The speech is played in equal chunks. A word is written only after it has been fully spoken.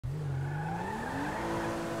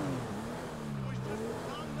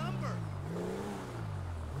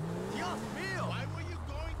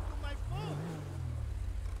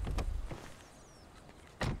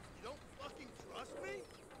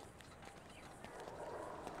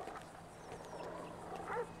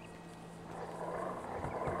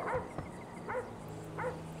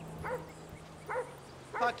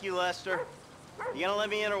Fuck you, Lester. You gonna let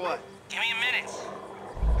me in or what? Give me a minute.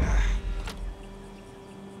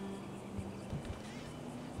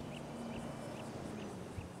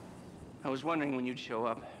 I was wondering when you'd show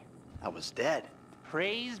up. I was dead.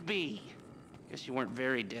 Praise be. Guess you weren't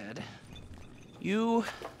very dead. You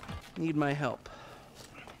need my help.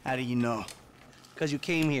 How do you know? Because you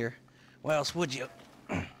came here. Why else would you?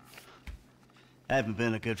 I haven't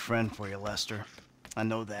been a good friend for you, Lester. I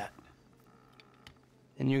know that.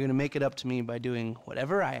 And you're gonna make it up to me by doing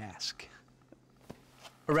whatever I ask.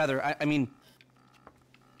 Or rather, I mean,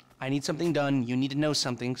 I need something done, you need to know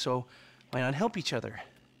something, so why not help each other?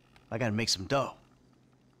 I gotta make some dough.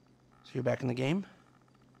 So you're back in the game?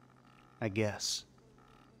 I guess.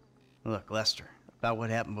 Look, Lester, about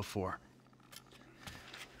what happened before.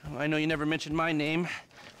 I know you never mentioned my name.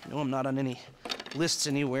 I know I'm not on any lists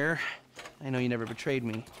anywhere. I know you never betrayed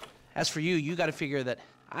me. As for you, you gotta figure that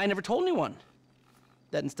I never told anyone.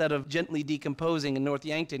 That instead of gently decomposing in North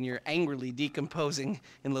Yankton, you're angrily decomposing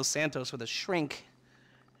in Los Santos with a shrink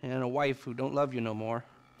and a wife who don't love you no more.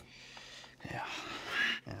 Yeah,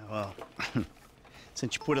 well,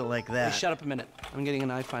 since you put it like that... Hey, shut up a minute. I'm getting an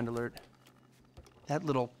iFind alert. That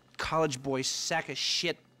little college boy sack of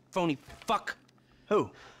shit, phony fuck.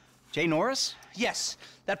 Who? Jay Norris? Yes,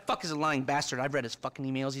 that fuck is a lying bastard. I've read his fucking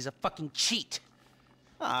emails. He's a fucking cheat.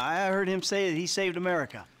 I heard him say that he saved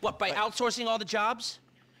America. What, by outsourcing all the jobs?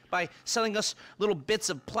 By selling us little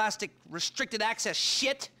bits of plastic restricted access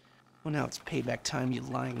shit? Well, now it's payback time, you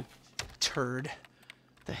lying turd.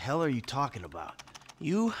 The hell are you talking about?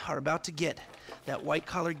 You are about to get that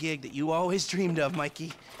white-collar gig that you always dreamed of,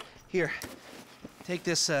 Mikey. Here, take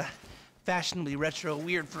this fashionably retro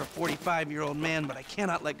weird for a 45-year-old man, but I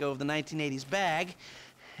cannot let go of the 1980s bag,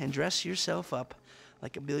 and dress yourself up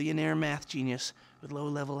like a billionaire math genius with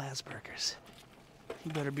low-level Asperger's.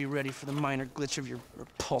 You better be ready for the minor glitch of your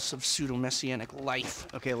repulsive pseudo-messianic life.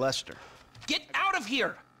 Okay, Lester. Get out of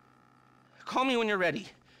here! Call me when you're ready.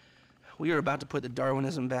 We are about to put the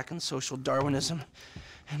Darwinism back in social Darwinism,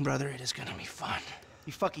 and brother, it is gonna be fun.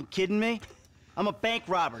 You fucking kidding me? I'm a bank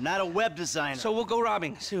robber, not a web designer. So we'll go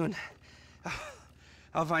robbing soon.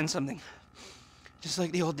 I'll find something. Just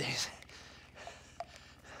like the old days.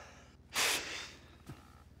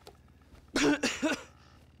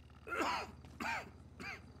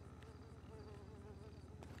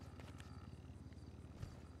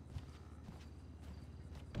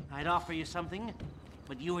 I'd offer you something,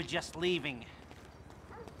 but you were just leaving.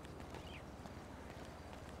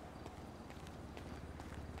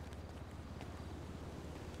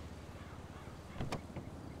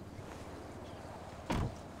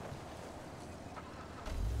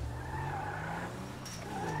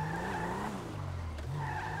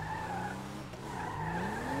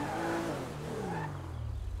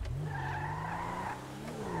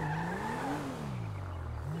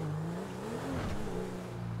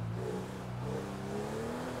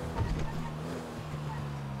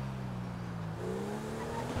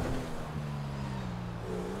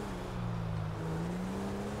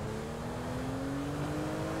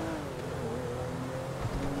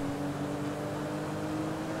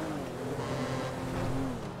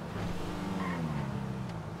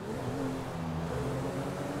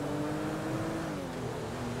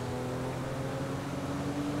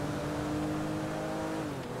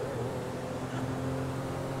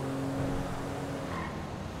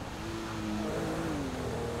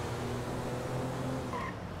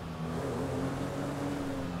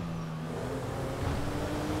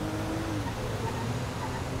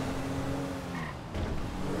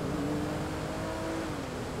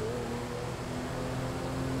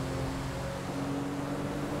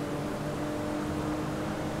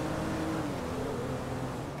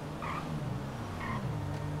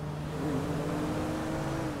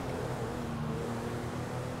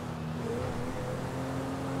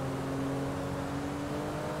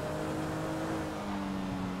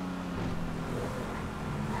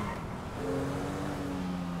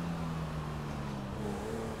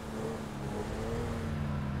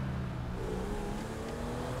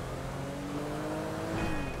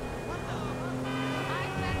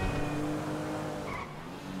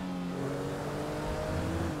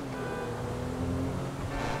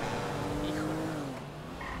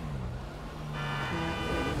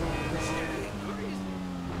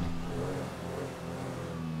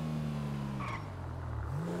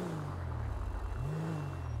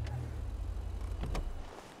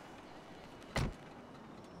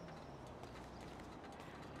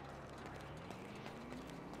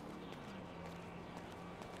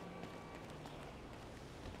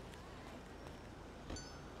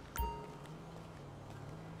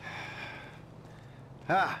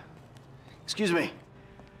 Ah, excuse me.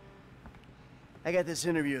 I got this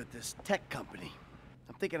interview at this tech company.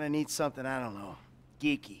 I'm thinking I need something, I don't know,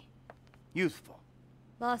 geeky, youthful.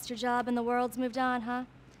 Lost your job and the world's moved on, huh?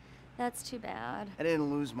 That's too bad. I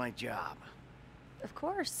didn't lose my job. Of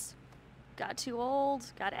course. Got too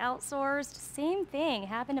old, got outsourced. Same thing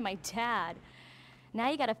happened to my dad. Now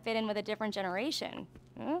you gotta fit in with a different generation.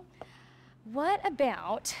 Hmm? What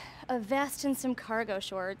about a vest and some cargo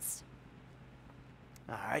shorts?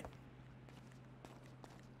 All right.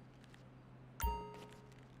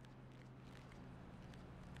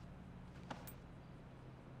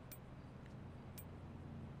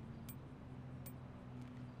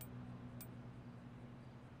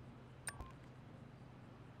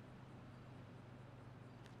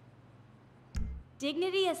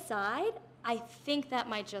 Dignity aside, I think that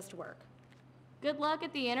might just work. Good luck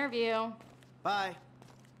at the interview. Bye.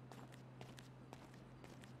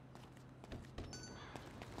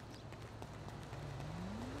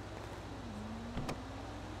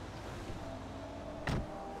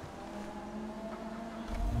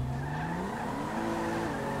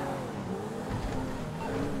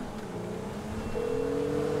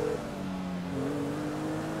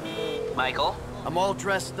 Michael? I'm all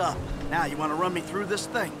dressed up. Now, you want to run me through this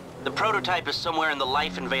thing? The prototype is somewhere in the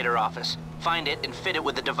Lifeinvader office. Find it and fit it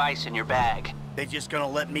with the device in your bag. They just gonna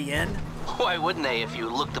let me in? Why wouldn't they if you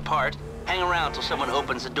look the part? Hang around till someone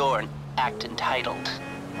opens the door and act entitled.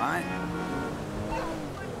 Fine.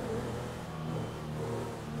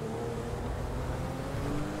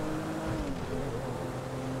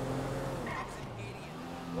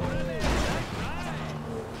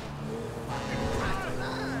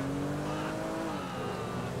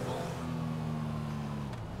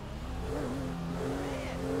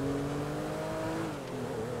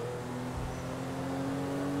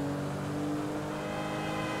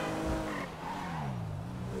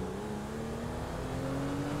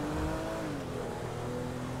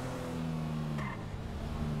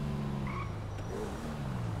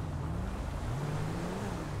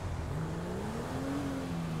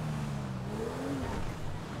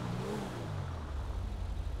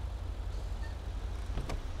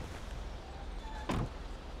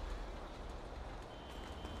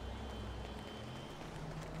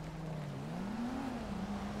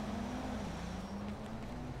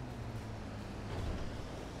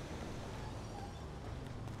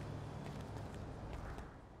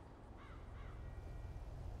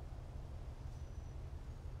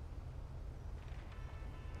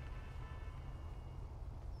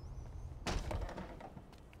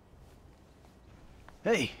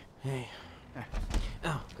 Hey. Hey.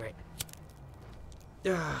 Oh, great.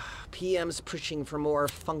 PM's pushing for more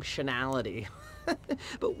functionality.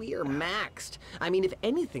 But we are maxed. I mean, if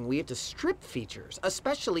anything, we have to strip features,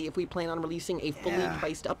 especially if we plan on releasing a fully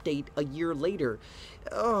priced update a year later.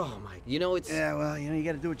 Oh my, it's... Yeah, well, you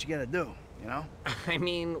gotta do what you gotta do, you know? I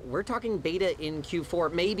mean, we're talking beta in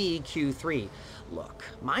Q4, maybe Q3. Look,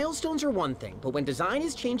 milestones are one thing, but when design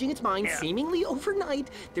is changing its mind seemingly overnight,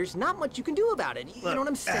 there's not much you can do about it. You know what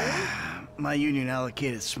I'm saying? My union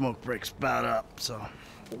allocated smoke break's about up, so...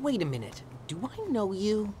 Wait a minute. Do I know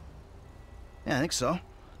you? Yeah, I think so.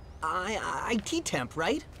 IT temp,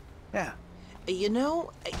 right? Yeah. You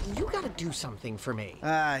gotta do something for me.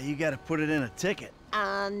 You gotta put it in a ticket.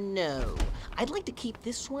 No. I'd like to keep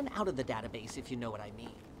this one out of the database, if you know what I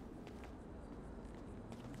mean.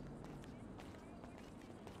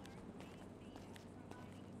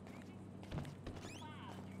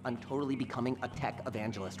 I'm totally becoming a tech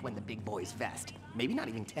evangelist when the big boys vest. Maybe not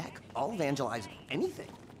even tech. I'll evangelize anything.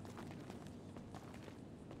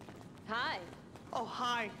 Hi. Oh,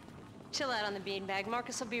 hi. Chill out on the beanbag.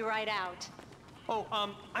 Marcus will be right out. Oh,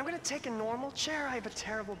 I'm gonna take a normal chair. I have a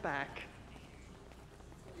terrible back.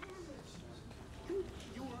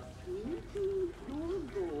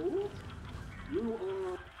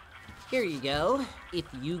 Here you go. If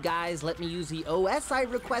you guys let me use the OS I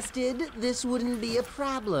requested, this wouldn't be a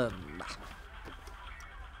problem.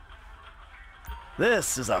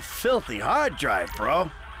 This is a filthy hard drive,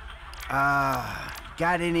 bro.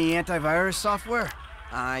 Got any antivirus software?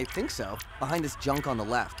 I think so. Behind this junk on the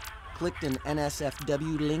left. Clicked an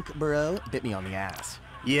NSFW link, bro. Bit me on the ass.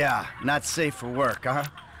 Yeah, not safe for work, huh?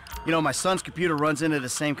 My son's computer runs into the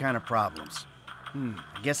same kind of problems.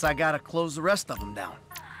 I guess I gotta close the rest of them down.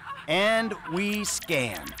 And we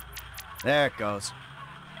scan. There it goes.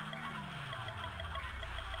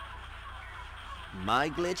 My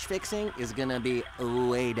glitch fixing is gonna be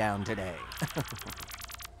way down today.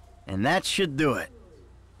 And that should do it.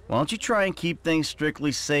 Why don't you try and keep things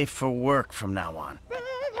strictly safe for work from now on?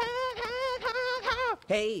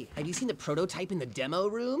 Hey, have you seen the prototype in the demo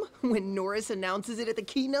room? When Norris announces it at the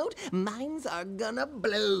keynote, minds are gonna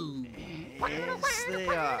blow. Yes, they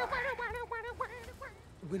are.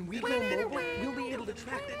 When we go mobile, we'll be able to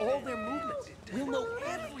track all their movements. We'll know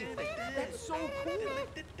everything. That's so cool.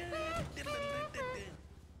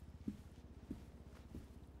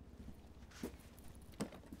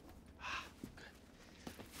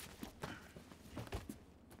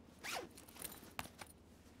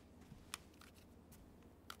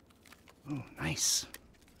 Oh, nice.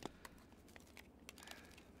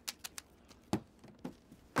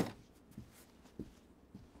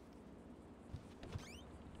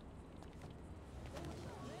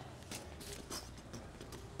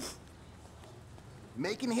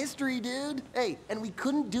 Making history, dude. Hey, and we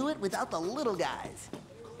couldn't do it without the little guys.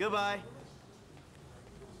 Goodbye.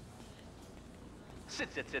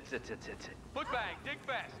 Sit. Foot bag, dig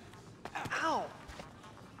fast. Ow!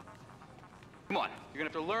 Come on, you're gonna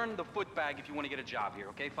have to learn the foot bag if you want to get a job here,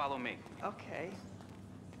 okay? Follow me. Okay.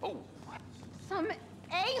 Oh, Some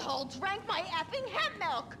a-hole drank my effing hemp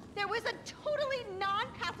milk! There was a totally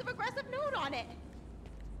non-passive-aggressive note on it!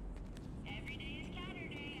 Every day is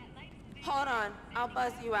Saturday at Lifeinvader. Hold on, I'll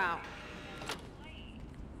buzz you out.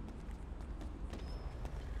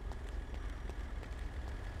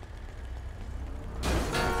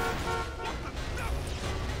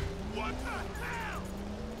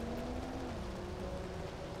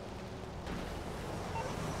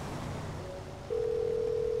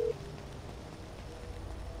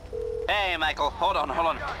 Hey, Michael, hold on.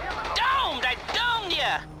 Domed! I domed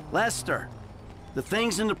ya! Lester, the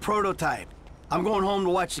thing's in the prototype. I'm going home to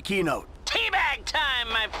watch the keynote. Teabag time,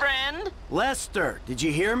 my friend! Lester, did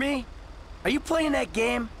you hear me? Are you playing that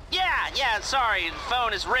game? Yeah, sorry, the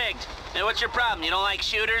phone is rigged. Hey, what's your problem? You don't like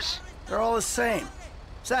shooters? They're all the same.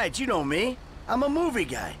 Besides, you know me. I'm a movie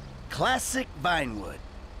guy. Classic Vinewood.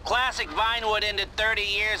 Classic Vinewood ended 30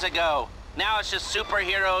 years ago. Now it's just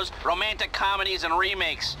superheroes, romantic comedies, and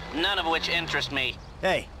remakes, none of which interest me.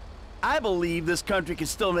 Hey, I believe this country can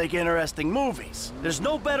still make interesting movies. There's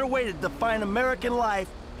no better way to define American life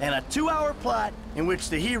than a 2-hour plot in which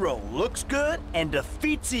the hero looks good and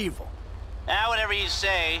defeats evil. Whatever you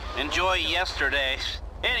say. Enjoy yesterday.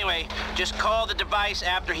 Anyway, just call the device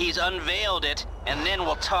after he's unveiled it, and then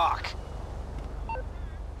we'll talk.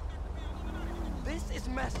 This is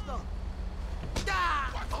messed up.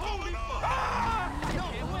 Holy fuck!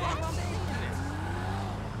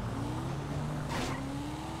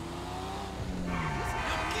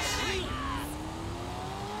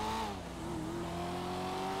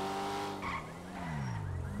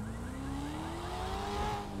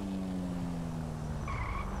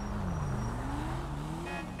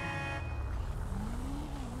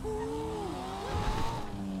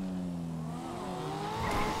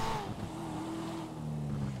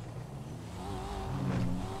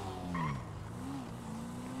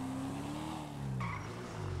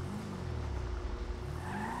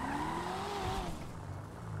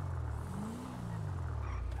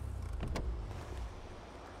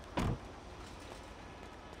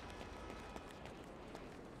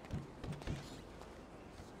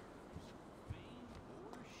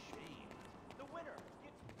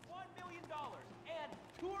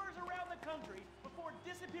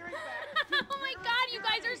 Disappearing back. Oh my god, you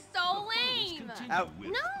guys are so lame!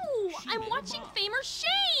 No! I'm watching Fame or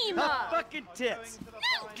Shame! Fucking tits!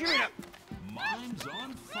 No! Give it up! Mine's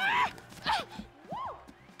on fire.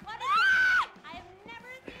 What is that? I've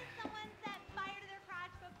never seen someone set fire to their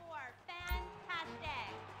crotch before.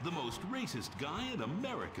 Fantastic. The most racist guy in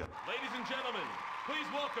America. Ladies and gentlemen, please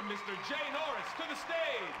welcome Mr. J. Norris to the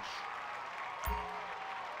stage.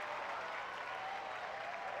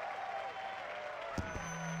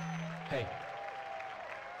 Hey,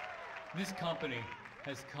 this company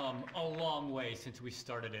has come a long way since we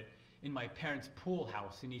started it in my parents' pool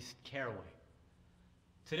house in East Caraway.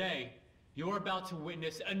 Today, you're about to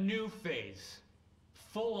witness a new phase.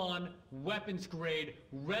 Full-on, weapons-grade,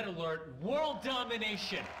 red alert, world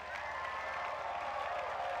domination!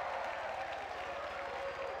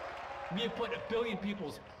 We have put 1 billion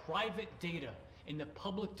people's private data in the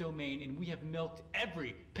public domain, and we have milked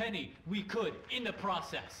every penny we could in the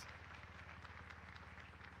process.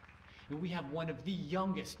 And we have one of the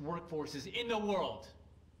youngest workforces in the world.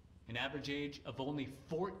 An average age of only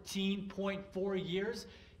 14.4 years.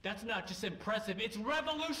 That's not just impressive, it's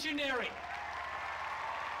revolutionary!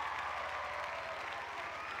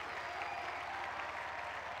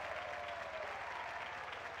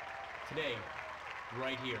 Today,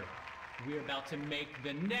 right here, we're about to make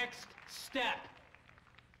the next step.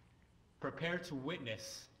 Prepare to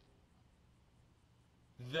witness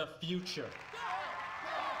the future.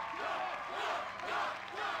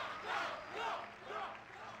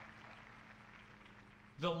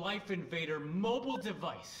 the Lifeinvader mobile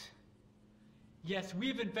device. Yes,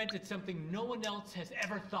 we've invented something no one else has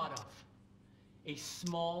ever thought of. A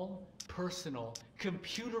small, personal,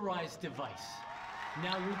 computerized device.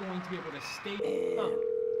 Now you're going to be able to stay... Oh,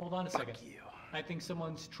 hold on a second. Fuck you. I think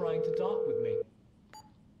someone's trying to talk with me.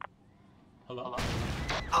 Hello?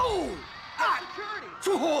 Oh! Ah!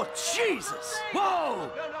 Oh, Jesus!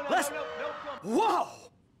 Whoa! No, Let's... Whoa!